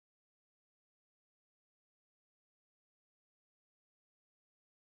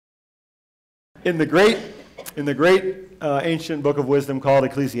In the great ancient book of wisdom called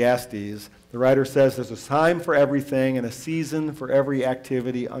Ecclesiastes, the writer says there's a time for everything and a season for every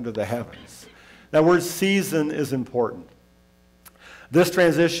activity under the heavens. That word season is important. This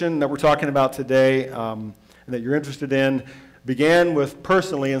transition that we're talking about today and that you're interested in began with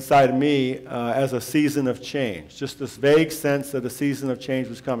personally inside of me as a season of change. Just this vague sense that a season of change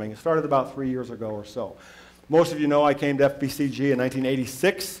was coming. It started about 3 years ago or so. Most of you know I came to FBCG in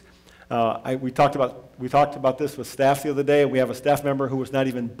 1986. We talked about this with staff the other day, and we have a staff member who was not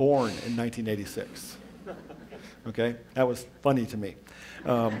even born in 1986. Okay? That was funny to me.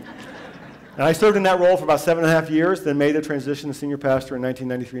 And I served in that role for about 7.5 years, then made a transition to senior pastor in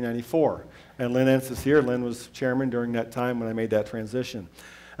 1993-94. And Lynn Entz is here. Lynn was chairman during that time when I made that transition.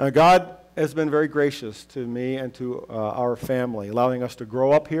 God has been very gracious to me and to our family, allowing us to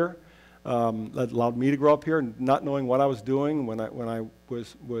grow up here, allowed me to grow up here, not knowing what I was doing when I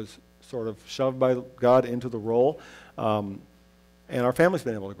was sort of shoved by God into the role. And our family's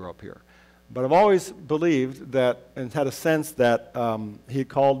been able to grow up here. But I've always believed that and had a sense that he had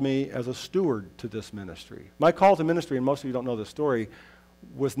called me as a steward to this ministry. My call to ministry, and most of you don't know this story,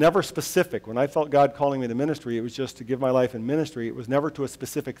 was never specific. When I felt God calling me to ministry, it was just to give my life in ministry. It was never to a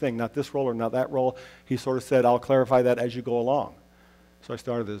specific thing, not this role or not that role. He sort of said, I'll clarify that as you go along. So I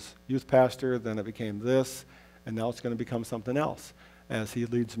started as youth pastor, then it became this, and now it's going to become something else as he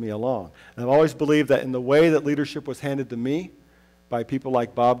leads me along. And I've always believed that in the way that leadership was handed to me by people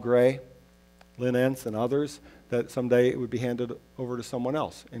like Bob Gray, Lynn Entz, and others, that someday it would be handed over to someone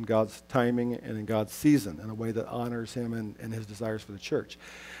else in God's timing and in God's season in a way that honors him and his desires for the church.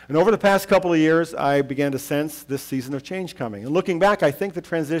 And over the past couple of years, I began to sense this season of change coming. And looking back, I think the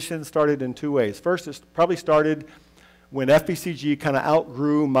transition started in two ways. First, it probably started when FBCG kind of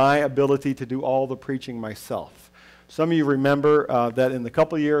outgrew my ability to do all the preaching myself. Some of you remember that in the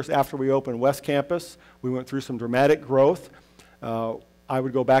couple of years after we opened West Campus, we went through some dramatic growth. I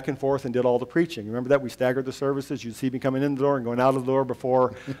would go back and forth and did all the preaching. Remember that? We staggered the services. You'd see me coming in the door and going out of the door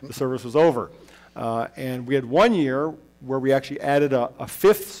before the service was over. And we had 1 year where we actually added a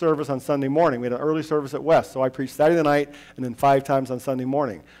fifth service on Sunday morning. We had an early service at West. So I preached Saturday night and then 5 times on Sunday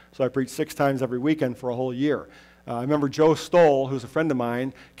morning. So I preached 6 times every weekend for a whole year. I remember Joe Stoll, who's a friend of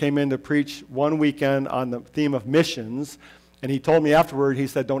mine, came in to preach one weekend on the theme of missions. And he told me afterward, he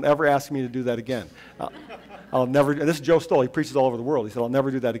said, don't ever ask me to do that again. I'll never, and this is Joe Stoll, he preaches all over the world. He said, I'll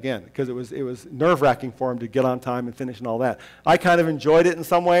never do that again, because it was nerve-wracking for him to get on time and finish and all that. I kind of enjoyed it in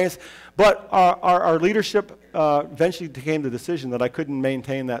some ways, but our leadership eventually came to the decision that I couldn't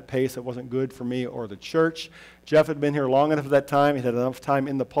maintain that pace. It wasn't good for me or the church. Jeff had been here long enough at that time. He had enough time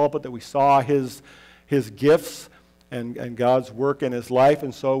in the pulpit that we saw his gifts and God's work in his life,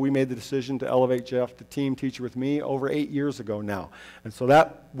 and so we made the decision to elevate Jeff to team teacher with me over 8 years ago now. And so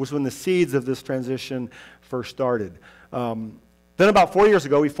that was when the seeds of this transition first started. Then about 4 years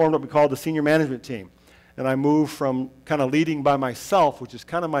ago, we formed what we called the senior management team. And I moved from kind of leading by myself, which is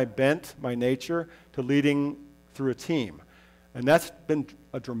kind of my bent, my nature, to leading through a team. And that's been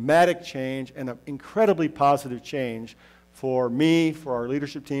a dramatic change and an incredibly positive change for me, for our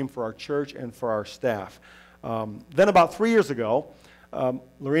leadership team, for our church, and for our staff. Then about 3 years ago,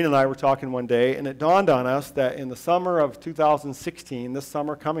 Lorena and I were talking one day, and it dawned on us that in the summer of 2016, this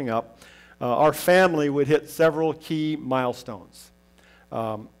summer coming up, our family would hit several key milestones.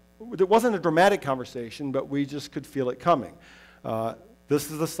 It wasn't a dramatic conversation, but we just could feel it coming.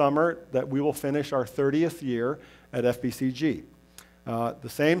 This is the summer that we will finish our 30th year at FBCG. The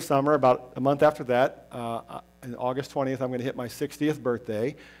same summer, about a month after that, on August 20th, I'm going to hit my 60th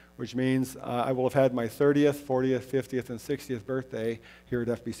birthday, which means I will have had my 30th, 40th, 50th, and 60th birthday here at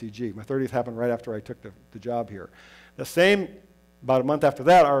FBCG. My 30th happened right after I took the job here. About a month after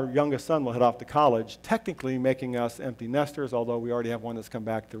that, our youngest son will head off to college, technically making us empty nesters, although we already have one that's come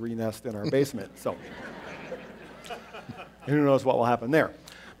back to re-nest in our basement. So, and who knows what will happen there.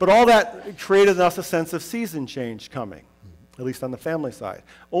 But all that created in us a sense of season change coming, at least on the family side.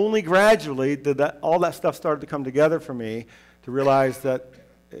 Only gradually did all that stuff started to come together for me to realize that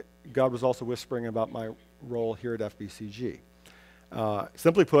God was also whispering about my role here at FBCG.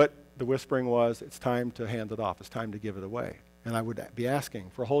 Simply put, the whispering was, it's time to hand it off. It's time to give it away. And I would be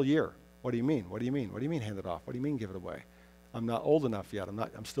asking for a whole year, what do you mean? What do you mean? What do you mean hand it off? What do you mean give it away? I'm not old enough yet.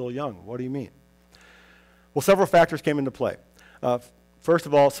 I'm still young. What do you mean? Well, several factors came into play. First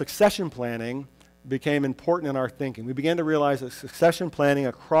of all, succession planning became important in our thinking. We began to realize that succession planning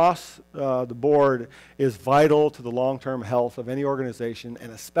across the board is vital to the long-term health of any organization,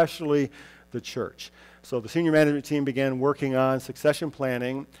 and especially the church. So the senior management team began working on succession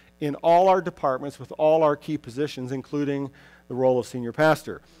planning in all our departments with all our key positions, including the role of senior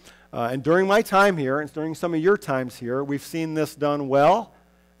pastor. And during my time here, and during some of your times here, we've seen this done well,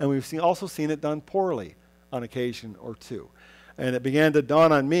 and we've also seen it done poorly on occasion or two. And it began to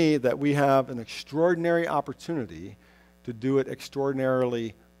dawn on me that we have an extraordinary opportunity to do it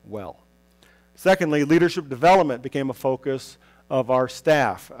extraordinarily well. Secondly, leadership development became a focus of our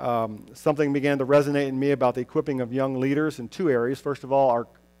staff. Something began to resonate in me about the equipping of young leaders in two areas. First of all, our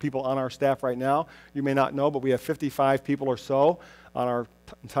people on our staff right now. You may not know, but we have 55 people or so on our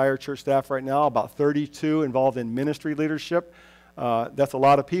entire church staff right now, about 32 involved in ministry leadership. That's a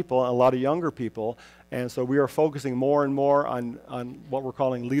lot of people, a lot of younger people. And so we are focusing more and more on what we're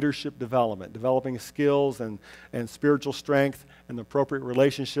calling leadership development, developing skills and spiritual strength and appropriate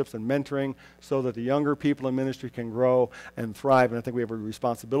relationships and mentoring so that the younger people in ministry can grow and thrive. And I think we have a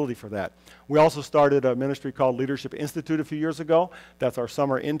responsibility for that. We also started a ministry called Leadership Institute a few years ago. That's our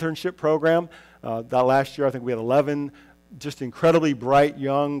summer internship program. That last year, I think we had 11 just incredibly bright,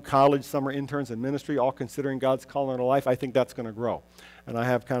 young college summer interns in ministry, all considering God's calling in their life. I think that's going to grow. And I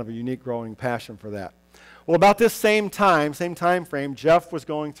have kind of a unique growing passion for that. Well, about this same time frame, Jeff was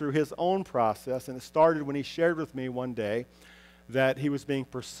going through his own process, and it started when he shared with me one day that he was being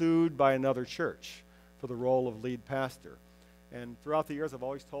pursued by another church for the role of lead pastor. And throughout the years, I've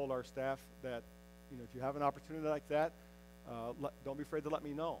always told our staff that, if you have an opportunity like that, don't be afraid to let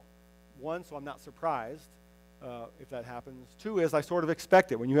me know. One, so I'm not surprised if that happens. Two is I sort of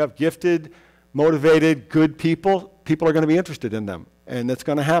expect it. When you have gifted, motivated, good people, people are going to be interested in them, and it's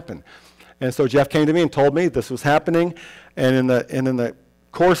going to happen. And so Jeff came to me and told me this was happening, and in the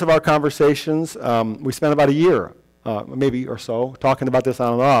course of our conversations, we spent about a year, maybe or so, talking about this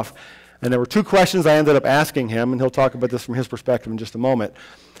on and off. And there were two questions I ended up asking him, and he'll talk about this from his perspective in just a moment.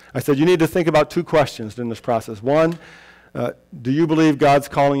 I said, you need to think about two questions during this process. One, do you believe God's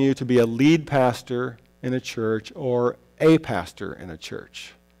calling you to be a lead pastor in a church or a pastor in a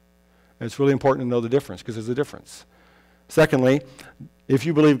church? And it's really important to know the difference, because there's a difference. Secondly, if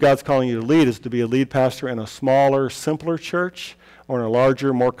you believe God's calling you to lead, is to be a lead pastor in a smaller, simpler church or in a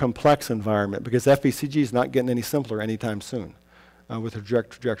larger, more complex environment, because FBCG is not getting any simpler anytime soon with the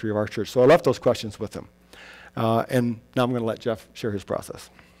trajectory of our church. So I left those questions with him. And now I'm going to let Jeff share his process.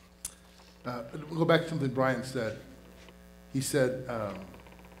 We'll go back to something Brian said. He said,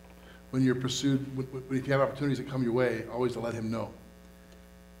 when you're pursued, if you have opportunities that come your way, always to let him know.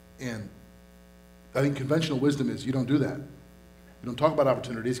 And I think conventional wisdom is you don't do that. You don't talk about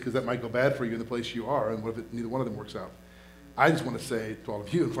opportunities because that might go bad for you in the place you are, and what if neither one of them works out? I just want to say to all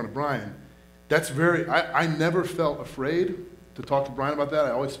of you in front of Brian, I never felt afraid to talk to Brian about that.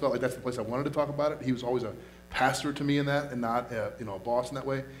 I always felt like that's the place I wanted to talk about it. He was always a pastor to me in that and not a boss in that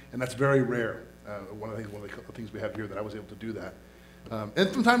way, and that's very rare. One of the things we have here that I was able to do that. And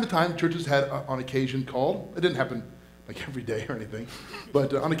from time to time, churches had, on occasion, called. It didn't happen like every day or anything,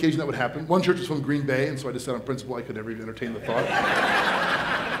 but on occasion that would happen. One church was from Green Bay, and so I just said on principle I could never even entertain the thought.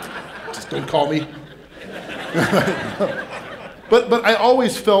 Just don't call me. But I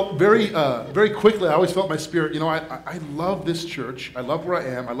always felt very quickly, I always felt my spirit, I love this church. I love where I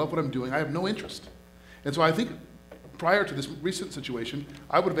am. I love what I'm doing. I have no interest. And so I think prior to this recent situation,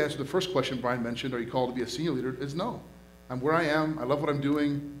 I would have answered the first question Brian mentioned, are you called to be a senior leader, is no. I'm where I am. I love what I'm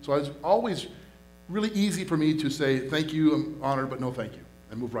doing. So it's always really easy for me to say, thank you, I'm honored, but no thank you,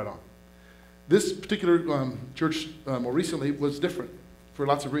 and move right on. This particular church more recently was different for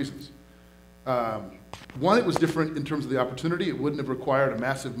lots of reasons. One, it was different in terms of the opportunity. It wouldn't have required a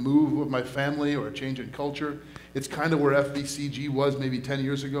massive move of my family or a change in culture. It's kind of where FBCG was maybe 10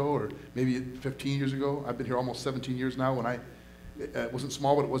 years ago or maybe 15 years ago. I've been here almost 17 years now. It wasn't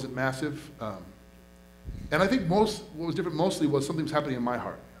small, but it wasn't massive. And I think what was different mostly was something was happening in my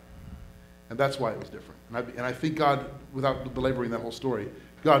heart. And that's why it was different. And I think God, without belaboring that whole story,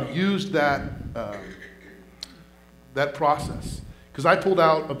 God used that process. Because I pulled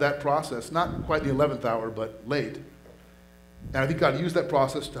out of that process, not quite the 11th hour, but late. And I think God used that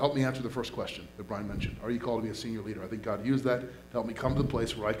process to help me answer the first question that Brian mentioned. Are you called to be a senior leader? I think God used that to help me come to the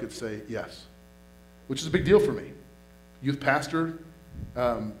place where I could say yes, which is a big deal for me. Youth pastor,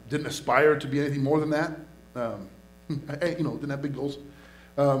 didn't aspire to be anything more than that. Didn't have big goals.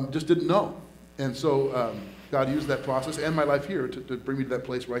 Just didn't know. And so God used that process and my life here to bring me to that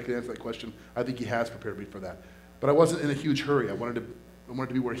place where I could answer that question. I think he has prepared me for that. But I wasn't in a huge hurry. I wanted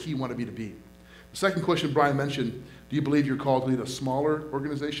to be where he wanted me to be. The second question Brian mentioned, do you believe you're called to lead a smaller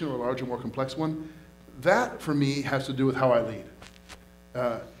organization or a larger, more complex one? That, for me, has to do with how I lead.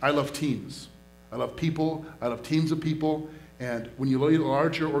 I love teams. I love people. I love teams of people. And when you lead a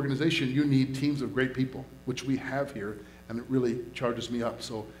larger organization, you need teams of great people, which we have here, and it really charges me up.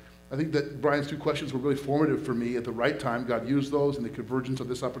 So I think that Brian's two questions were really formative for me at the right time. God used those and the convergence of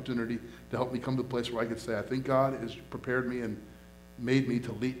this opportunity to help me come to the place where I could say, I think God has prepared me and made me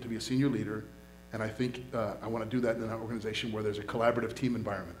to be a senior leader, and I think I want to do that in an organization where there's a collaborative team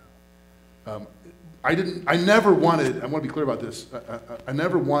environment. I never wanted, I want to be clear about this, I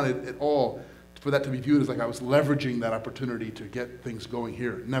never wanted at all for that to be viewed as like I was leveraging that opportunity to get things going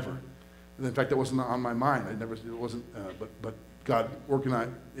here. Never. And in fact, that wasn't on my mind. It wasn't, but God working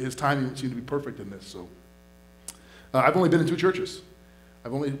on his timing seemed to be perfect in this. So I've only been in 2 churches.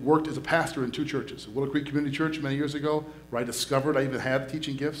 I've only worked as a pastor in 2 churches. Willow Creek Community Church many years ago, where I discovered I even had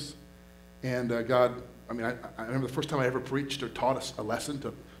teaching gifts. And God, I remember the first time I ever preached or taught a lesson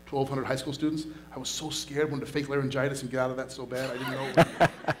to 1,200 high school students. I was so scared, wanted to fake laryngitis and get out of that so bad. I didn't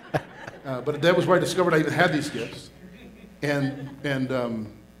know. But that was where I discovered I even had these gifts, and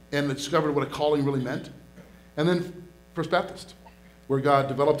discovered what a calling really meant. And then First Baptist, where God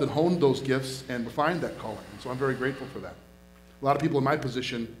developed and honed those gifts and refined that calling. And so I'm very grateful for that. A lot of people in my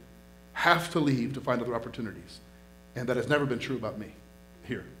position have to leave to find other opportunities, and that has never been true about me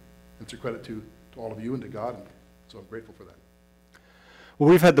here. It's a credit to all of you and to God, and so I'm grateful for that. Well,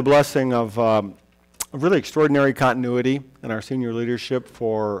 we've had the blessing of a really extraordinary continuity in our senior leadership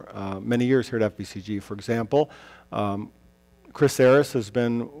for many years here at FBCG. For example, Chris Harris has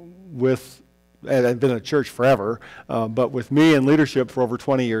been with, and I've been at church forever, but with me in leadership for over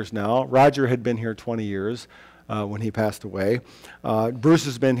 20 years now. Roger had been here 20 years when he passed away. Bruce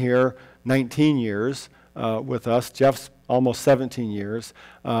has been here 19 years with us. Jeff's almost 17 years,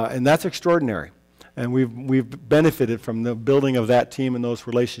 and that's extraordinary. And we've benefited from the building of that team and those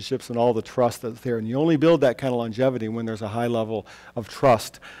relationships and all the trust that's there. And you only build that kind of longevity when there's a high level of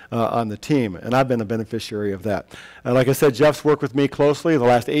trust on the team. And I've been a beneficiary of that. And like I said, Jeff's worked with me closely the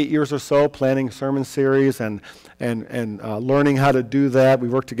last 8 years or so, planning sermon series and learning how to do that. We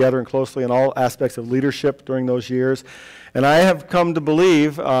worked together and closely in all aspects of leadership during those years. And I have come to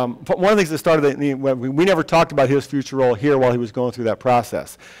believe, one of the things that started, we never talked about his future role here while he was going through that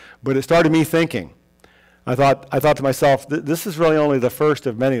process. But it started me thinking. I thought to myself, this is really only the first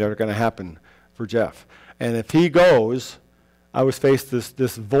of many that are going to happen for Jeff. And if he goes, I was faced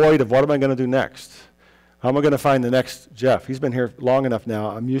this void of what am I going to do next? How am I going to find the next Jeff? He's been here long enough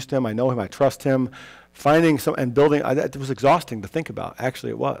now. I'm used to him. I know him. I trust him. Finding some and building, it was exhausting to think about. Actually,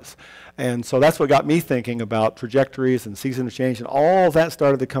 it was. And so that's what got me thinking about trajectories and season of change, and all of that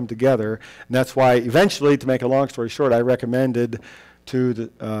started to come together. And that's why eventually, to make a long story short, I recommended to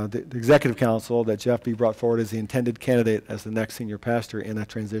the Executive Council that Jeff be brought forward as the intended candidate as the next senior pastor in a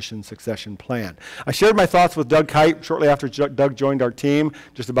transition succession plan. I shared my thoughts with Doug Kite shortly after Doug joined our team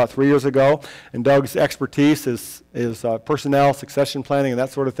just about 3 years ago, and Doug's expertise is personnel, succession planning, and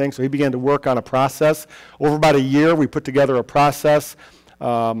that sort of thing, so he began to work on a process. Over about a year, we put together a process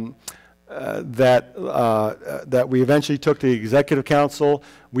that we eventually took to the Executive Council.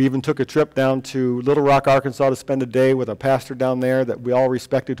 We even took a trip down to Little Rock, Arkansas to spend a day with a pastor down there that we all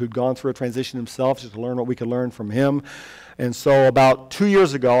respected who'd gone through a transition himself, just to learn what we could learn from him. And so about 2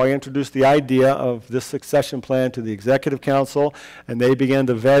 years ago, I introduced the idea of this succession plan to the Executive Council, and they began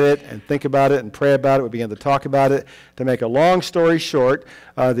to vet it and think about it and pray about it. We began to talk about it. To make a long story short,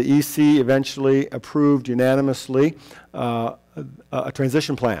 the EC eventually approved unanimously a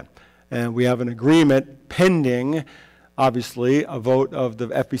transition plan. And we have an agreement pending, obviously, a vote of the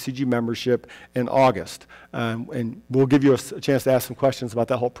FBCG membership in August. And we'll give you a chance to ask some questions about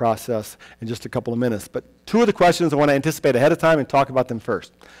that whole process in just a couple of minutes. But 2 of the questions I want to anticipate ahead of time and talk about them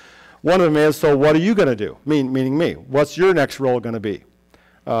first. One of them is, so what are you going to do? Meaning me. What's your next role going to be?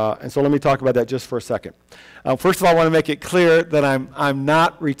 And so let me talk about that just for a second. First of all, I want to make it clear that I'm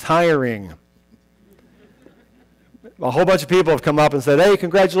not retiring. A whole bunch of people have come up and said, hey,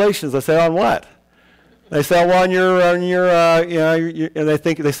 congratulations. I say, on what? They say, well, and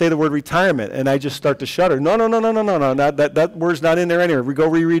they say the word retirement, and I just start to shudder. No, that word's not in there anywhere. We go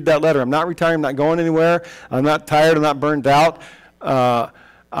reread that letter. I'm not retiring. I'm not going anywhere. I'm not tired. I'm not burned out.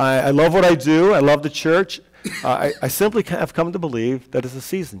 I love what I do. I love the church. I simply have come to believe that it's a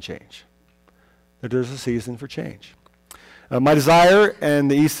season change, that there's a season for change. My desire,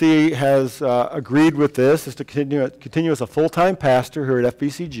 and the EC has agreed with this, is to continue as a full-time pastor here at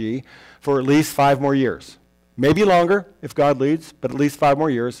FBCG for at least 5 more years. Maybe longer, if God leads, but at least 5 more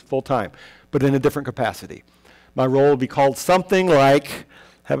years full-time, but in a different capacity. My role will be called something like,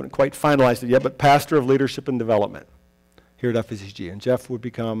 haven't quite finalized it yet, but Pastor of Leadership and Development here at FBCG. And Jeff would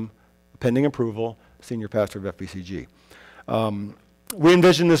become, pending approval, Senior Pastor of FBCG. We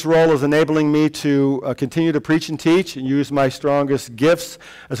envision this role as enabling me to continue to preach and teach and use my strongest gifts,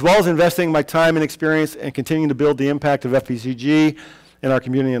 as well as investing my time and experience and continuing to build the impact of FBCG in our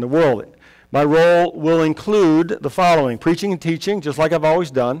community and the world. My role will include the following: preaching and teaching, just like I've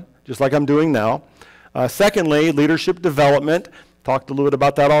always done, just like I'm doing now. Secondly, leadership development. Talked a little bit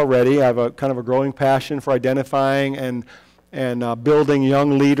about that already. I have a kind of a growing passion for identifying and building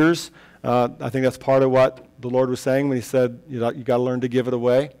young leaders. I think that's part of what the Lord was saying when he said, you got to learn to give it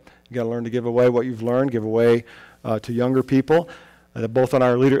away. You got to learn to give away what you've learned, give away to younger people, both on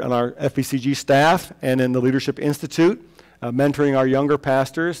our FBCG staff and in the Leadership Institute. Mentoring our younger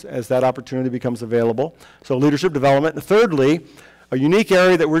pastors as that opportunity becomes available. So leadership development. And thirdly, a unique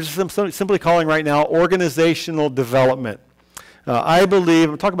area that we're just simply calling right now organizational development. I believe,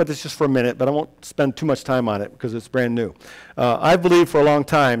 I'll talk about this just for a minute, but I won't spend too much time on it because it's brand new. I believe for a long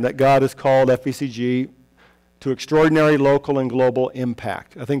time that God has called FBCG to extraordinary local and global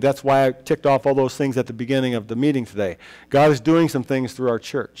impact. I think that's why I ticked off all those things at the beginning of the meeting today. God is doing some things through our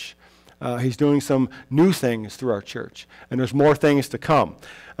church. He's doing some new things through our church, and there's more things to come.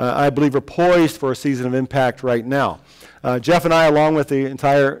 I believe we're poised for a season of impact right now. Jeff and I, along with the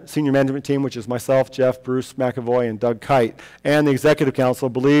entire senior management team, which is myself, Jeff, Bruce McAvoy, and Doug Kite, and the executive council,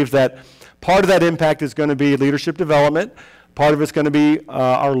 believe that part of that impact is going to be leadership development. Part of it's going to be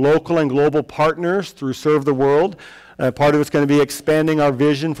our local and global partners through Serve the World. Part of it's going to be expanding our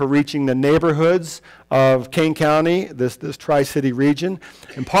vision for reaching the neighborhoods of Kane County, this Tri-City region.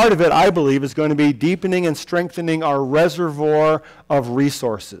 And part of it, I believe, is going to be deepening and strengthening our reservoir of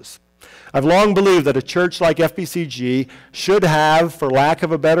resources. I've long believed that a church like FBCG should have, for lack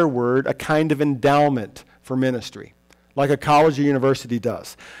of a better word, a kind of endowment for ministry, like a college or university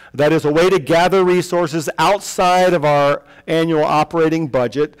does. That is a way to gather resources outside of our annual operating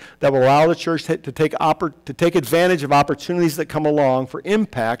budget that will allow the church to take advantage of opportunities that come along for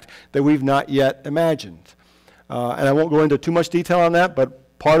impact that we've not yet imagined. And I won't go into too much detail on that,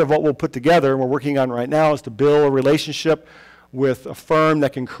 but part of what we'll put together and we're working on right now is to build a relationship with a firm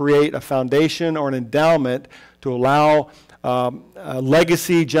that can create a foundation or an endowment to allow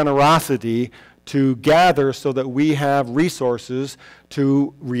legacy generosity to gather so that we have resources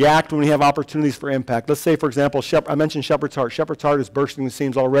to react when we have opportunities for impact. Let's say, for example, I mentioned Shepherd's Heart. Shepherd's Heart is bursting the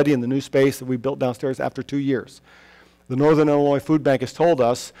seams already in the new space that we built downstairs after 2 years. The Northern Illinois Food Bank has told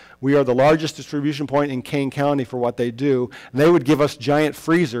us we are the largest distribution point in Kane County for what they do, and they would give us giant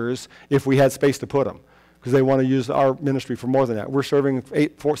freezers if we had space to put them, because they want to use our ministry for more than that. We're serving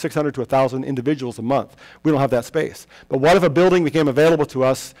 600 to 1,000 individuals a month. We don't have that space. But what if a building became available to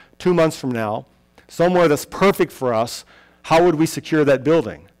us 2 months from now, somewhere that's perfect for us? How would we secure that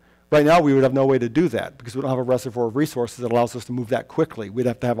building? Right now, we would have no way to do that because we don't have a reservoir of resources that allows us to move that quickly. We'd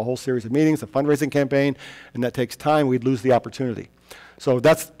have to have a whole series of meetings, a fundraising campaign, and that takes time. We'd lose the opportunity. So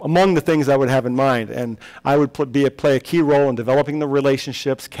that's among the things I would have in mind, and I would play a key role in developing the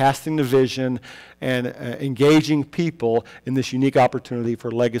relationships, casting the vision, and engaging people in this unique opportunity for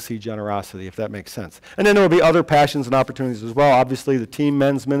legacy generosity, if that makes sense. And then there will be other passions and opportunities as well. Obviously, the teen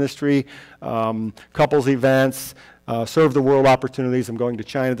men's ministry, couples events, Serve the World opportunities. I'm going to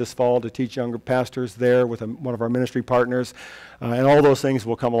China this fall to teach younger pastors there with one of our ministry partners. And all those things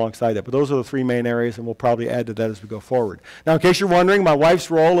will come alongside it. But those are the three main areas, and we'll probably add to that as we go forward. Now, in case you're wondering, my wife's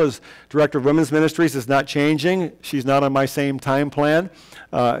role as Director of Women's Ministries is not changing. She's not on my same time plan.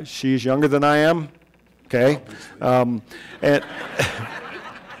 She's younger than I am. Okay. And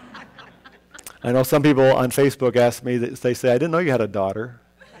I know some people on Facebook ask me, they say, I didn't know you had a daughter.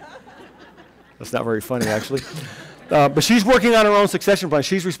 That's not very funny, actually. But she's working on her own succession plan.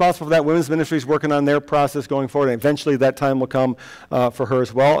 She's responsible for that. Women's Ministry is working on their process going forward. And eventually that time will come for her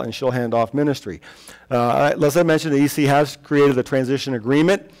as well, and she'll hand off ministry. As I mentioned, the EC has created a transition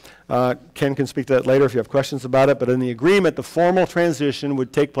agreement. Ken can speak to that later if you have questions about it. But in the agreement, the formal transition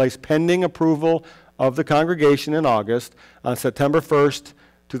would take place pending approval of the congregation in August on September 1st,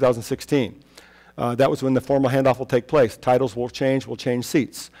 2016. That was when the formal handoff will take place. Titles will change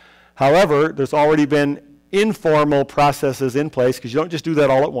seats. However, there's already been informal processes in place, because you don't just do that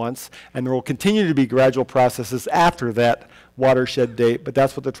all at once, and there will continue to be gradual processes after that watershed date, but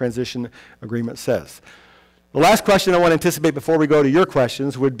that's what the transition agreement says. The last question I want to anticipate before we go to your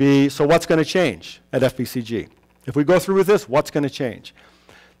questions would be, so what's going to change at FBCG? If we go through with this, what's going to change?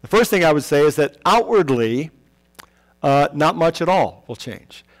 The first thing I would say is that outwardly, not much at all will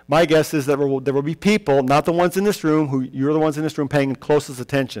change. My guess is that there will be people, not the ones in this room, you're the ones in this room paying closest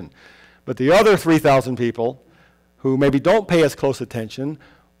attention, but the other 3,000 people who maybe don't pay as close attention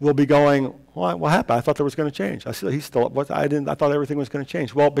will be going, what happened? I thought there was going to change. I thought everything was going to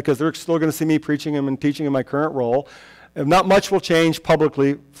change. Well, because they're still going to see me preaching and teaching in my current role. And not much will change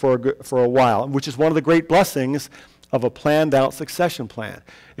publicly for a while, which is one of the great blessings of a planned out succession plan.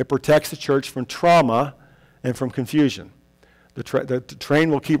 It protects the church from trauma and from confusion. The train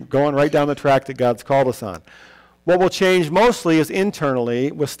will keep going right down the track that God's called us on. What will change mostly is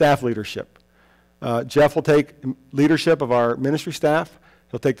internally with staff leadership. Jeff will take leadership of our ministry staff.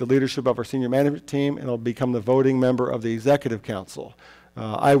 He'll take the leadership of our senior management team, and he'll become the voting member of the executive council.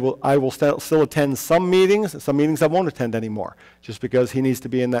 I will still attend some meetings I won't attend anymore, just because he needs to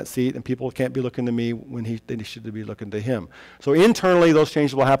be in that seat, and people can't be looking to me when they should be looking to him. So internally, those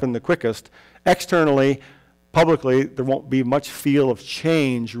changes will happen the quickest. Externally, publicly, there won't be much feel of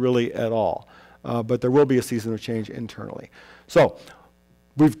change really at all, but there will be a season of change internally. So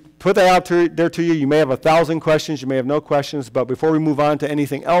we've put that out there to you. You may have 1,000 questions, you may have no questions, but before we move on to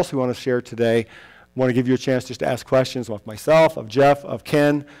anything else we want to share today, I want to give you a chance just to ask questions of myself, of Jeff, of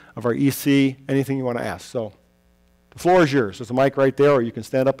Ken, of our EC, anything you want to ask. So the floor is yours. There's a mic right there, or you can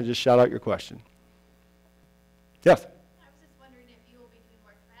stand up and just shout out your question. Yes? I was just wondering if you will be doing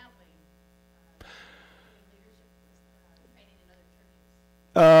more traveling, leadership training in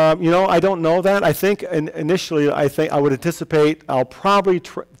other churches. I don't know that. I think initially, I would anticipate I'll probably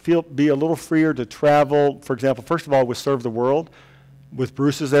be a little freer to travel, for example, first of all, with Serve the World, with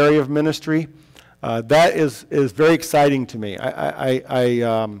Bruce's area of ministry. That is very exciting to me.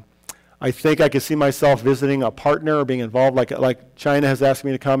 I think I could see myself visiting a partner or being involved, like China has asked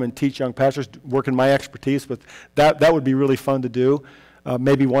me to come and teach young pastors, work in my expertise. But that would be really fun to do,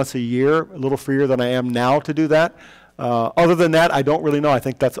 maybe once a year, a little freer than I am now to do that. Other than that, I don't really know. I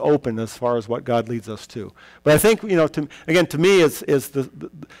think that's open as far as what God leads us to. But I think, to me,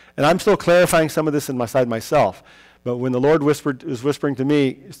 and I'm still clarifying some of this inside myself. But when the Lord was whispering to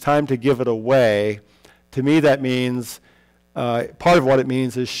me, it's time to give it away, to me that means, part of what it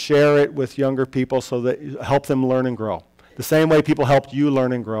means is share it with younger people so that you help them learn and grow. The same way people helped you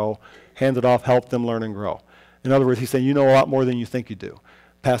learn and grow, hand it off, help them learn and grow. In other words, he's saying, you know a lot more than you think you do.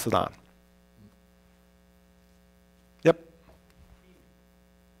 Pass it on. Yep.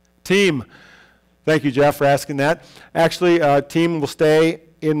 Team. Thank you, Jeff, for asking that. Actually, team will stay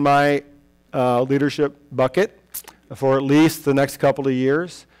in my leadership bucket for at least the next couple of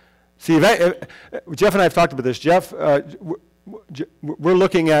years. See, Jeff and I have talked about this. Jeff, we're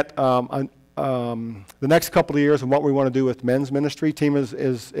looking at the next couple of years and what we want to do with men's ministry. Team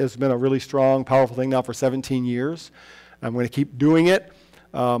has been a really strong, powerful thing now for 17 years. I'm going to keep doing it.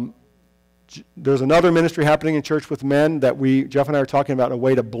 There's another ministry happening in church with men that Jeff and I are talking about a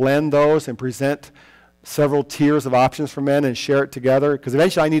way to blend those and present several tiers of options for men and share it together, because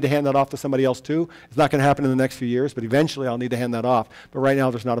eventually I need to hand that off to somebody else too. It's not going to happen in the next few years, but eventually I'll need to hand that off. But right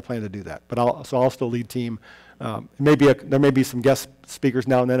now there's not a plan to do that. But I'll still lead team. There may be some guest speakers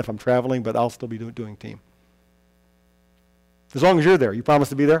now and then if I'm traveling, but I'll still be doing team. As long as you're there. You promise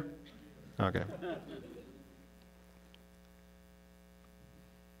to be there? Okay.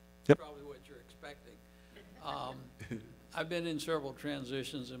 Yep. Probably what you're expecting. I've been in several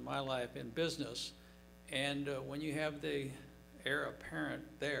transitions in my life in business. And when you have the heir apparent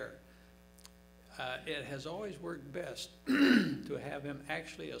there, it has always worked best to have him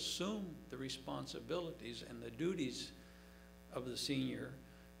actually assume the responsibilities and the duties of the senior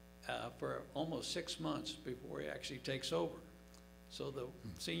for almost 6 months before he actually takes over. So the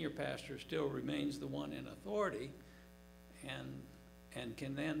senior pastor still remains the one in authority and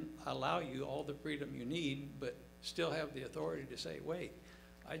can then allow you all the freedom you need, but still have the authority to say, wait,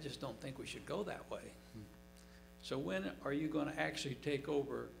 I just don't think we should go that way. So when are you going to actually take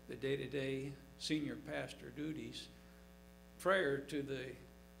over the day-to-day senior pastor duties prior to the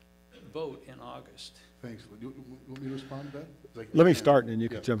vote in August? Thanks. You want me to respond to that? Let me start and then you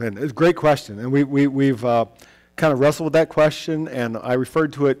can jump in. It's a great question. And we've kind of wrestled with that question, and I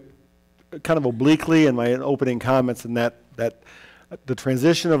referred to it kind of obliquely in my opening comments, in that the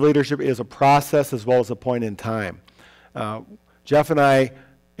transition of leadership is a process as well as a point in time. Jeff and I,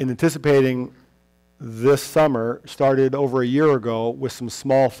 in anticipating this summer, started over a year ago with some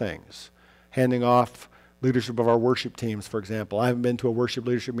small things, handing off leadership of our worship teams, for example. I haven't been to a worship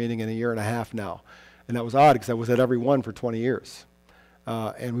leadership meeting in a year and a half now, and that was odd because I was at every one for 20 years.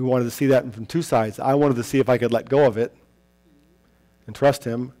 And we wanted to see that from two sides. I wanted to see if I could let go of it and trust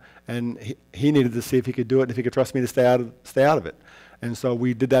him, and he needed to see if he could do it and if he could trust me to stay out of it. And so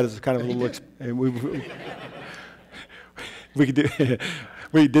we did that as a kind of a little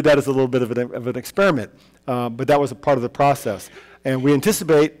we did that as a little bit of an experiment, but that was a part of the process. And we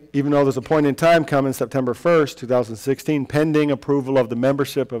anticipate, even though there's a point in time coming September 1st, 2016, pending approval of the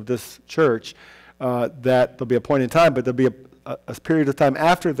membership of this church, that there'll be a point in time, but there'll be a period of time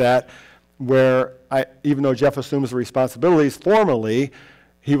after that where even though Jeff assumes the responsibilities formally,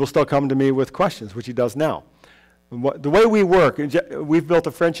 he will still come to me with questions, which he does now. The way we work, we've built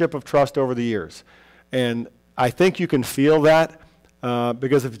a friendship of trust over the years. And I think you can feel that,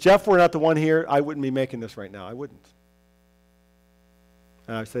 because if Jeff were not the one here, I wouldn't be making this right now. I wouldn't.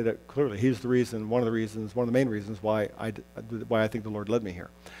 And I say that clearly. He's the reason, one of the main reasons why I think the Lord led me here.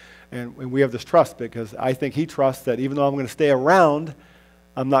 And we have this trust because I think he trusts that even though I'm going to stay around,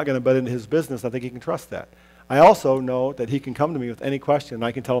 I'm not going to butt into his business. I think he can trust that. I also know that he can come to me with any question and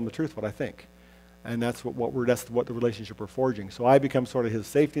I can tell him the truth, what I think. And that's what the relationship we're forging. So I become sort of his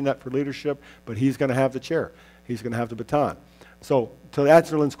safety net for leadership, but he's going to have the chair. He's going to have the baton. So to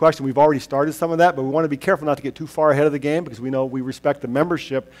answer Lynn's question, we've already started some of that, but we want to be careful not to get too far ahead of the game because we know we respect the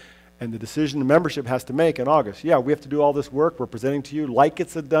membership and the decision the membership has to make in August. Yeah, we have to do all this work. We're presenting to you like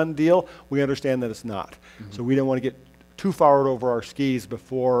it's a done deal. We understand that it's not. Mm-hmm. So we don't want to get too far over our skis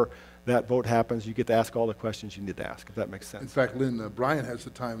before that vote happens. You get to ask all the questions you need to ask, if that makes sense. In fact, Lynn, Brian has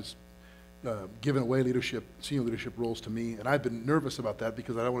at times given away senior leadership roles to me, and I've been nervous about that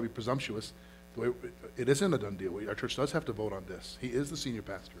because I don't want to be presumptuous. It isn't a done deal. Our church does have to vote on this. He is the senior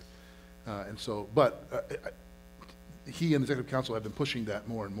pastor. He and the executive council have been pushing that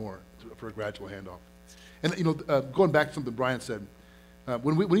more and more for a gradual handoff. And, going back to something Brian said,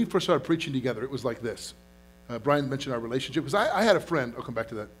 when we first started preaching together, it was like this. Brian mentioned our relationship, because I had a friend, I'll come back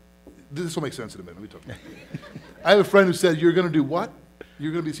to that. This will make sense in a minute. Let me talk. I have a friend who said, "You're going to do what?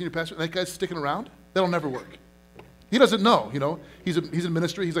 You're going to be a senior pastor? And that guy's sticking around? That'll never work." He doesn't know, He's in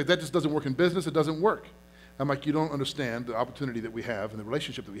ministry. He's like, that just doesn't work in business. It doesn't work. I'm like, you don't understand the opportunity that we have and the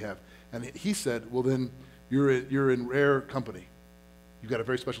relationship that we have. And he said, well, then you're in rare company. You've got a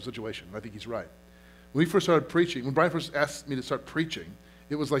very special situation. And I think he's right. When we first started preaching, when Brian first asked me to start preaching,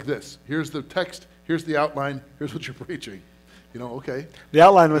 it was like this. Here's the text. Here's the outline. Here's what you're preaching. Okay. The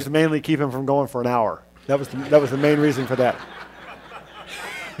outline was to mainly keep him from going for an hour. That was the main reason for that.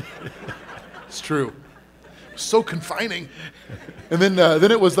 It's true. So confining. And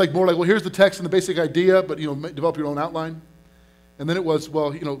then it was more like, well, here's the text and the basic idea, but develop your own outline. And then it was,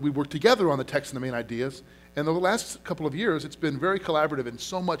 well, we work together on the text and the main ideas. And the last couple of years, it's been very collaborative and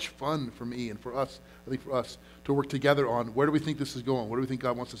so much fun for me and for us, I think for us, to work together on where do we think this is going? What do we think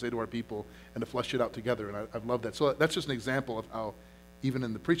God wants to say to our people? And to flesh it out together. And I've loved that. So that's just an example of how, even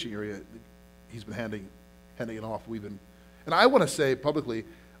in the preaching area, he's been handing it off. And I want to say publicly,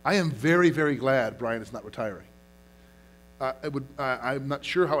 I am very, very glad Brian is not retiring. I'm not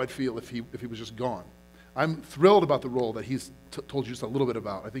sure how I'd feel if he was just gone. I'm thrilled about the role that he's told you just a little bit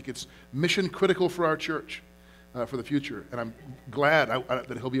about. I think it's mission critical for our church for the future, and I'm glad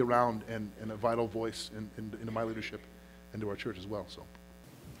that he'll be around and a vital voice into my leadership and to our church as well. So,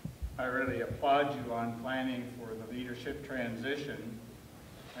 I really applaud you on planning for the leadership transition.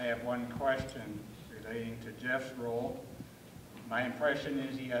 I have one question relating to Jeff's role. My impression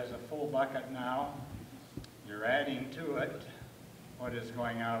is he has a full bucket now. You're adding to it. What is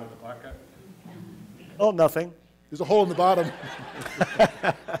going out of the bucket? Oh, nothing. There's a hole in the bottom.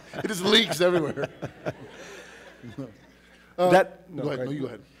 It just leaks everywhere. Go ahead. No, you go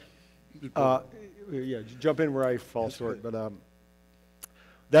ahead. Yeah, jump in where I fall short. But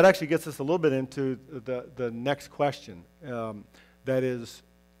that actually gets us a little bit into the next question. That is,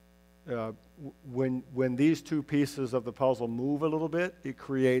 when these two pieces of the puzzle move a little bit, it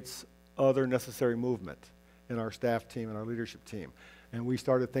creates other necessary movement in our staff team and our leadership team. And we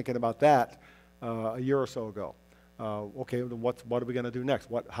started thinking about that a year or so ago. Okay, then what are we going to do next?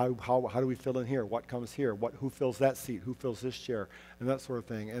 How do we fill in here? What comes here? Who fills that seat? Who fills this chair? And that sort of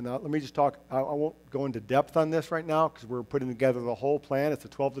thing. And let me just talk, I won't go into depth on this right now because we're putting together the whole plan. It's a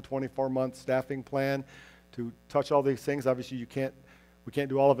 12 to 24 month staffing plan to touch all these things. Obviously, we can't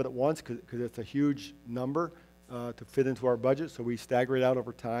do all of it at once because it's a huge number to fit into our budget, so we stagger it out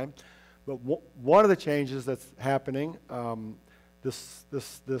over time. But one of the changes that's happening this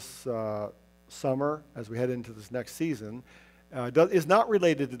summer, as we head into this next season, is not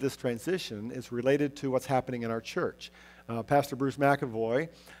related to this transition. It's related to what's happening in our church. Pastor Bruce McAvoy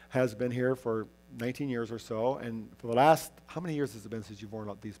has been here for 19 years or so, and for the last, how many years has it been since you've worn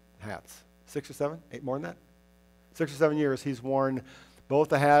out these hats? 6 or 7? 8 more than that? 6 or 7 years he's worn both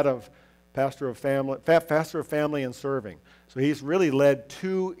the hat of pastor of family and serving. So he's really led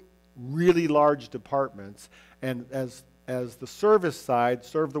 2 really large departments, and as the service side,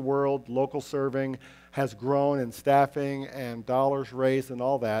 Serve the World, local serving, has grown in staffing and dollars raised and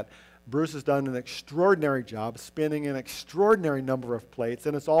all that, Bruce has done an extraordinary job spinning an extraordinary number of plates,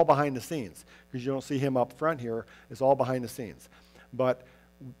 and it's all behind the scenes because you don't see him up front here. It's all behind the scenes. But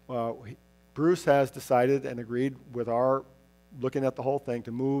Bruce has decided and agreed with our looking at the whole thing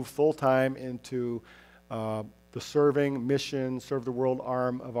to move full-time into the serving, mission, Serve the World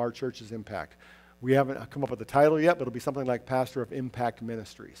arm of our church's impact. We haven't come up with a title yet, but it'll be something like Pastor of Impact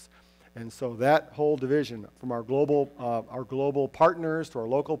Ministries. And so that whole division, from our global partners to our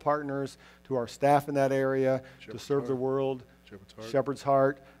local partners to our staff in that area to serve the world, Shepherd's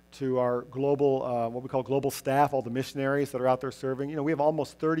Heart, to our global, what we call global staff, all the missionaries that are out there serving. You know, we have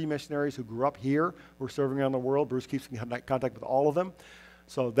almost 30 missionaries who grew up here who are serving around the world. Bruce keeps in contact with all of them.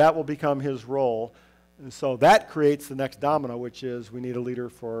 So that will become his role. And so that creates the next domino, which is we need a leader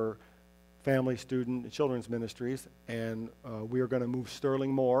for family, student, and children's ministries. And we are going to move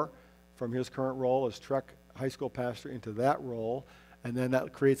Sterling Moore from his current role as Trek High School pastor into that role. And then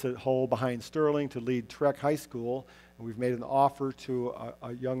that creates a hole behind Sterling to lead Trek High School. And we've made an offer to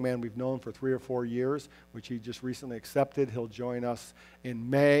a young man we've known for 3 or 4 years, which he just recently accepted. He'll join us in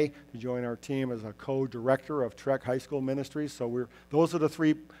May to join our team as a co-director of Trek High School Ministries. So those are the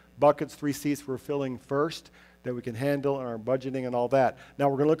 3 buckets, 3 seats we're filling first that we can handle in our budgeting and all that. Now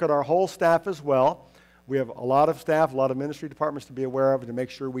we're going to look at our whole staff as well. We have a lot of staff, a lot of ministry departments to be aware of and to make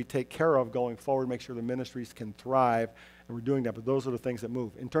sure we take care of going forward, make sure the ministries can thrive, and we're doing that. But those are the things that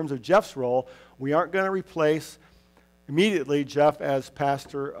move. In terms of Jeff's role, we aren't going to replace immediately Jeff as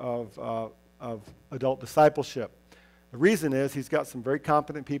pastor of adult discipleship. The reason is he's got some very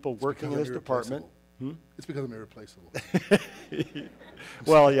competent people working in his department. It's because I'm irreplaceable.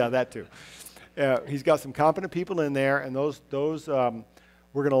 Well, yeah, that too. He's got some competent people in there, and those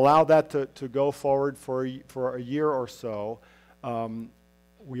we're going to allow that to go forward for a year or so.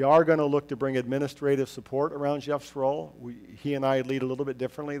 We are going to look to bring administrative support around Jeff's role. He and I lead a little bit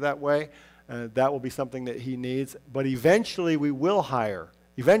differently that way. That will be something that he needs. But eventually we will hire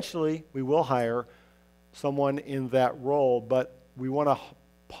someone in that role. But we want to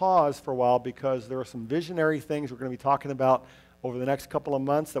pause for a while because there are some visionary things we're going to be talking about over the next couple of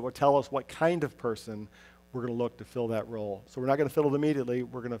months that will tell us what kind of person we're going to look to fill that role. So we're not going to fill it immediately.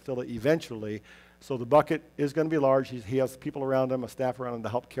 We're going to fill it eventually. So the bucket is going to be large. He has people around him, a staff around him to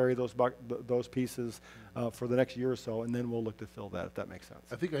help carry those pieces for the next year or so, and then we'll look to fill that, if that makes sense.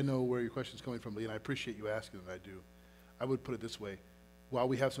 I think I know where your question is coming from, Lee, and I appreciate you asking it. I do. I would put it this way. While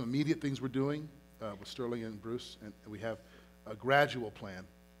we have some immediate things we're doing with Sterling and Bruce, and we have a gradual plan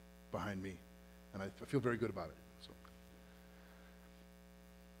behind me, and I feel very good about it. So.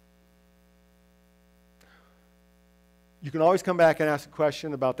 You can always come back and ask a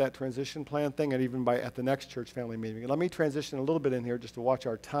question about that transition plan thing, and even at the next church family meeting. And let me transition a little bit in here just to watch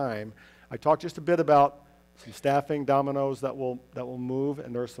our time. I talked just a bit about some staffing dominoes that will move,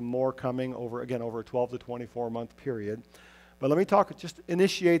 and there's some more coming over a 12 to 24 month period. But let me just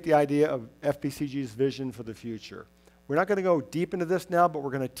initiate the idea of FBCG's vision for the future. We're not going to go deep into this now, but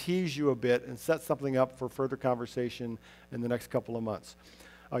we're going to tease you a bit and set something up for further conversation in the next couple of months.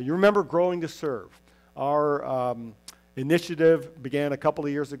 You remember Growing to Serve. Our initiative began a couple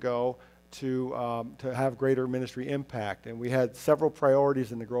of years ago to have greater ministry impact, and we had several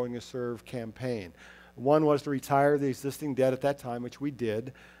priorities in the Growing to Serve campaign. One was to retire the existing debt at that time, which we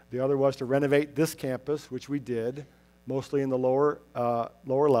did. The other was to renovate this campus, which we did, mostly in the lower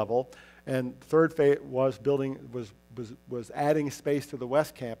level. And third phase was adding space to the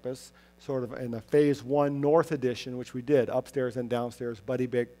West Campus, sort of in the Phase 1 North Edition, which we did, upstairs and downstairs, buddy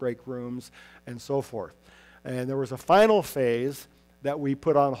break rooms, and so forth. And there was a final phase that we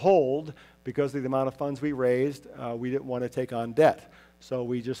put on hold because of the amount of funds we raised. We didn't want to take on debt. So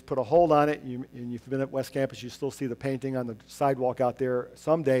we just put a hold on it. And if you've been at West Campus, you still see the painting on the sidewalk out there.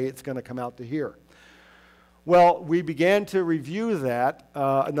 Someday it's going to come out to here. Well, we began to review that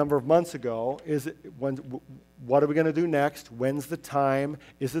a number of months ago. What are we going to do next? When's the time?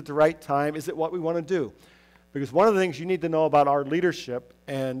 Is it the right time? Is it what we want to do? Because one of the things you need to know about our leadership,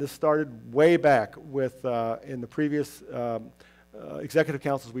 and this started way back with in the previous executive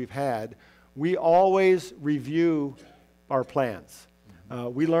councils we've had, we always review our plans.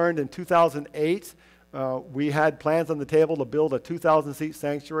 We learned in 2008, we had plans on the table to build a 2,000-seat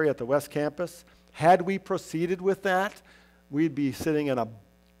sanctuary at the West Campus. Had we proceeded with that, we'd be sitting in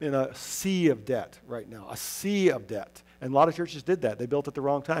a sea of debt right now, a sea of debt. And a lot of churches did that. They built at the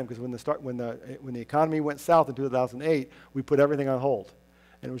wrong time because when the economy went south in 2008, we put everything on hold.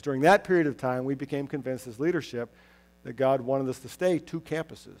 And it was during that period of time we became convinced as leadership that God wanted us to stay 2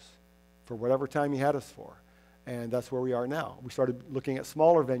 campuses for whatever time He had us for. And that's where we are now. We started looking at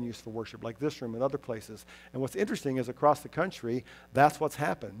smaller venues for worship like this room and other places. And what's interesting is across the country, that's what's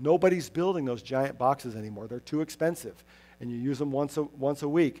happened. Nobody's building those giant boxes anymore. They're too expensive. And you use them once a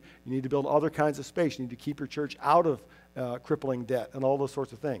week. You need to build other kinds of space. You need to keep your church out of crippling debt and all those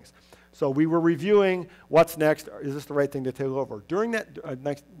sorts of things. So we were reviewing what's next. Is this the right thing to take over? During that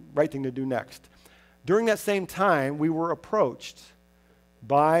right thing to do next. During that same time, we were approached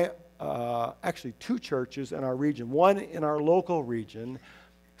by actually 2 churches in our region. One in our local region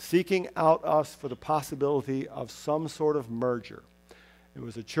seeking out us for the possibility of some sort of merger. It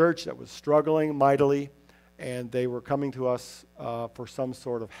was a church that was struggling mightily, and they were coming to us for some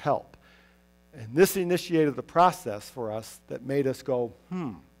sort of help. And this initiated the process for us that made us go,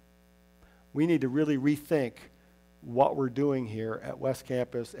 we need to really rethink what we're doing here at West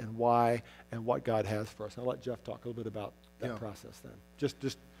Campus and why and what God has for us. I'll let Jeff talk a little bit about that process then. Just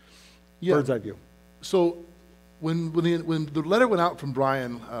bird's eye view. So when the letter went out from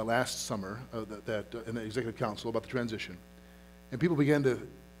Brian last summer in the executive council about the transition, and people began to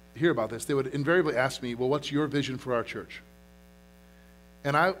hear about this, they would invariably ask me, well, what's your vision for our church?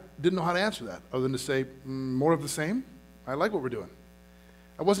 And I didn't know how to answer that other than to say, more of the same. I like what we're doing.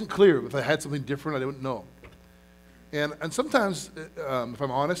 I wasn't clear. If I had something different, I didn't know. And sometimes, if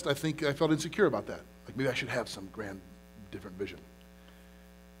I'm honest, I think I felt insecure about that. Like maybe I should have some grand, different vision.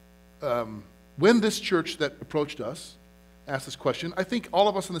 When this church that approached us asked this question, I think all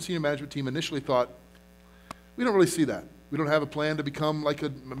of us on the senior management team initially thought, we don't really see that. We don't have a plan to become like a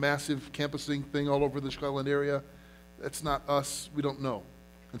massive campusing thing all over the Chicagoland area. That's not us. We don't know.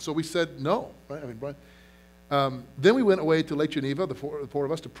 And so we said no, right? I mean, Brian. Then we went away to Lake Geneva, the four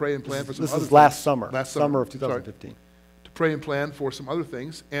of us, to pray and plan for some other things. This is last summer. Last summer of 2015. Sorry, to pray and plan for some other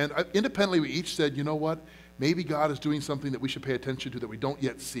things. And independently, we each said, you know what? Maybe God is doing something that we should pay attention to that we don't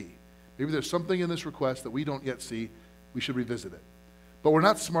yet see. Maybe there's something in this request that we don't yet see. We should revisit it. But we're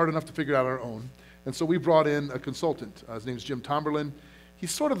not smart enough to figure it out on our own. And so we brought in a consultant. His name is Jim Tomberlin.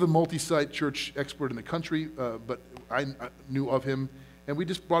 He's sort of the multi-site church expert in the country, but I knew of him. And we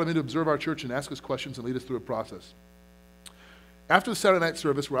just brought him in to observe our church and ask us questions and lead us through a process. After the Saturday night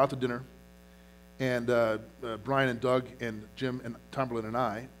service, we're out to dinner. And Brian and Doug and Jim and Tomberlin and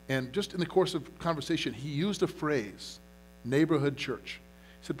I, and just in the course of conversation, he used a phrase, neighborhood church.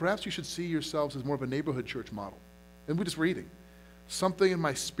 He said, perhaps you should see yourselves as more of a neighborhood church model. And we just were eating. Something in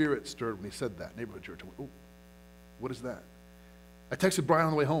my spirit stirred when he said that, neighborhood church. I went, oh, what is that? I texted Brian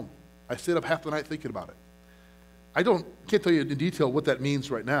on the way home. I stayed up half the night thinking about it. I can't tell you in detail what that means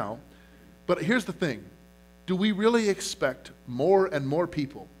right now, but here's the thing. Do we really expect more and more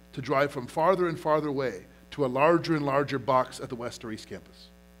people to drive from farther and farther away to a larger and larger box at the West or East Campus?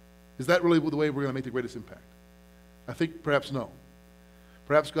 Is that really the way we're going to make the greatest impact? I think perhaps no.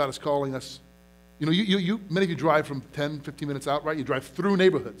 Perhaps God is calling us. You know, many of you drive from 10, 15 minutes out, right? You drive through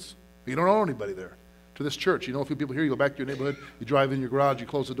neighborhoods. You don't know anybody there. To this church, you know a few people here, you go back to your neighborhood, you drive in your garage, you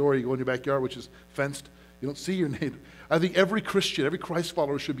close the door, you go in your backyard, which is fenced. You don't see your neighbor. I think every Christian, every Christ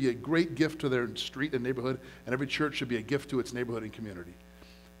follower should be a great gift to their street and neighborhood, and every church should be a gift to its neighborhood and community.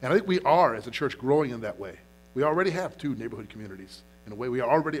 And I think we are, as a church, growing in that way. We already have 2 neighborhood communities. In a way, we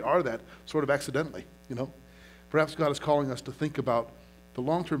already are that, sort of accidentally, you know. Perhaps God is calling us to think about the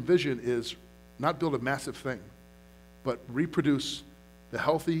long-term vision is not build a massive thing, but reproduce the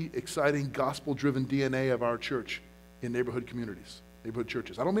healthy, exciting, gospel-driven DNA of our church in neighborhood communities, neighborhood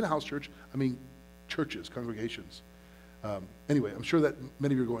churches. I don't mean a house church, I mean churches, congregations. Anyway, I'm sure that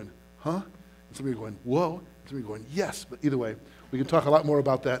many of you are going, huh? And some of you are going, whoa. And some of you are going, yes. But either way, we can talk a lot more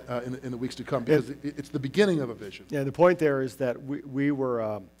about that in the weeks to come because it's the beginning of a vision. Yeah, the point there is that we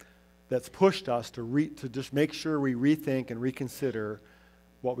were, that's pushed us to just make sure we rethink and reconsider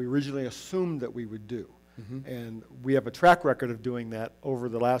what we originally assumed that we would do. Mm-hmm. And we have a track record of doing that over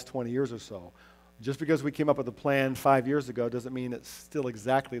the last 20 years or so. Just because we came up with a plan 5 years ago doesn't mean it's still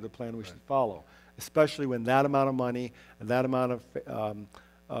exactly the plan we should follow, especially when that amount of money and that amount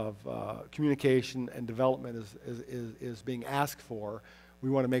of communication and development is being asked for.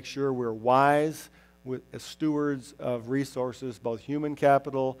 We want to make sure we're wise as stewards of resources, both human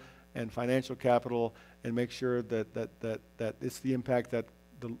capital and financial capital, and make sure that it's the impact that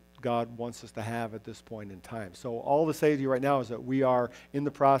God wants us to have at this point in time. So all to say to you right now is that we are in the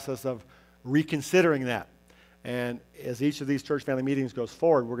process of reconsidering that. And as each of these church family meetings goes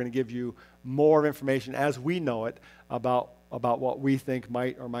forward, we're going to give you more information as we know it about what we think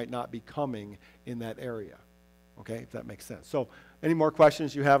might or might not be coming in that area. Okay, if that makes sense. So any more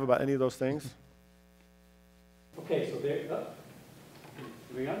questions you have about any of those things? Okay, so there, are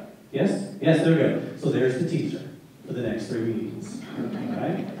we on? Yes, there we go. So there's the teaser for the next 3 meetings. All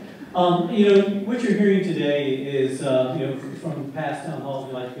right. What you're hearing today is, from past town halls,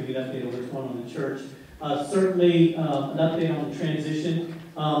 we like to give you an update on what's going on in the church. Certainly, an update on the transition.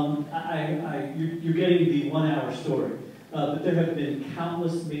 You're getting the 1 hour story, but there have been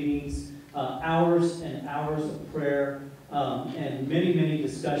countless meetings, hours and hours of prayer, and many, many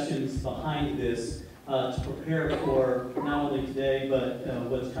discussions behind this to prepare for not only today, but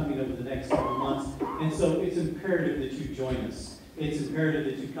what's coming over the next couple months. And so it's imperative that you join us. It's imperative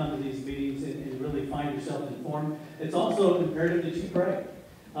that you come to these meetings and really find yourself informed. It's also imperative that you pray.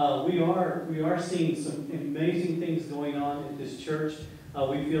 We are seeing some amazing things going on at this church.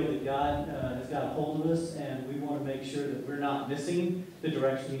 We feel that God has got a hold of us, and we want to make sure that we're not missing the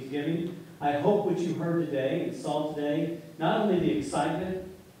direction He's giving. I hope what you heard today and saw today, not only the excitement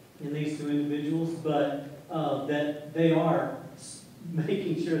in these two individuals, but that they are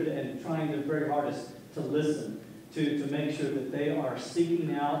making sure that, and trying their very hardest to listen, to make sure that they are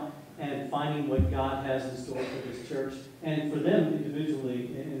seeking out and finding what God has in store for this church, and for them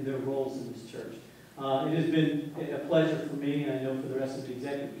individually in their roles in this church. It has been a pleasure for me, and I know for the rest of the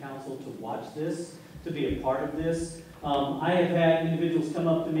executive council, to watch this, to be a part of this. I have had individuals come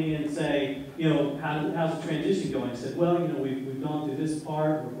up to me and say, you know, how's the transition going? I said, well, you know, we've gone through this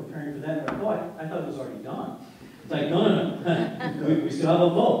part, we're preparing for that. But, oh, I thought it was already done. It's like, no. we still have a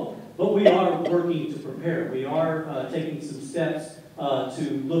vote. But we are working to prepare. We are taking some steps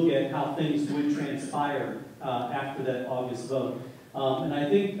to look at how things would transpire after that August vote. And I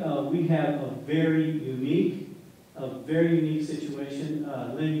think we have a very unique situation.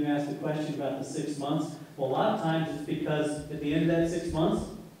 Lynn, you asked a question about the 6 months. Well, a lot of times it's because at the end of that 6 months,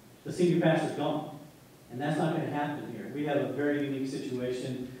 the senior pastor's gone. And that's not going to happen here. We have a very unique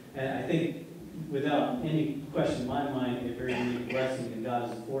situation, and I think without any question in my mind, a very unique blessing that God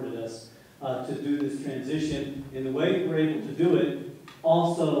has afforded us to do this transition in the way that we're able to do it,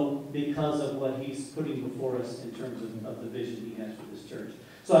 also because of what He's putting before us in terms of the vision He has for this church.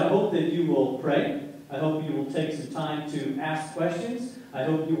 So I hope that you will pray. I hope you will take some time to ask questions. I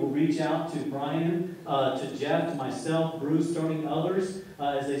hope you will reach out to Brian, to Jeff, to myself, Bruce, starting others.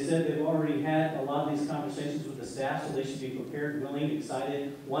 As they said, they've already had a lot of these conversations with the staff, so they should be prepared, willing,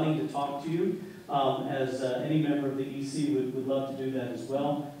 excited, wanting to talk to you. As any member of the EC would love to do that as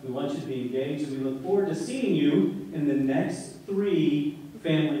well. We want you to be engaged, and we look forward to seeing you in the next 3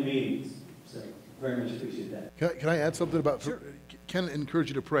 family meetings. So, very much appreciate that. Can I add something about, Sure. Ken encourage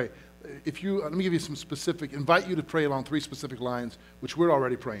you to pray. If you, let me give you some specific, invite you to pray along 3 specific lines, which we're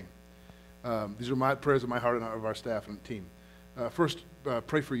already praying. These are my prayers of my heart and of our staff and team. First,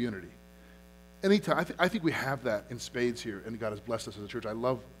 pray for unity. Anytime, I think we have that in spades here, and God has blessed us as a church. I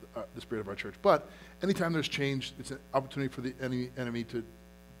love the spirit of our church. But anytime there's change, it's an opportunity for the enemy to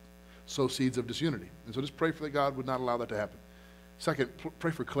sow seeds of disunity. And so just pray for that God would not allow that to happen. Second,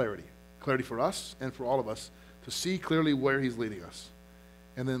 pray for clarity. Clarity for us and for all of us to see clearly where He's leading us.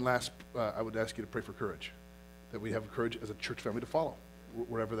 And then last, I would ask you to pray for courage, that we have courage as a church family to follow,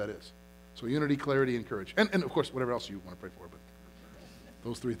 wherever that is. So unity, clarity, and courage. And of course, whatever else you want to pray for. But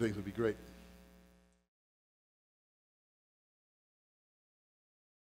those 3 things would be great.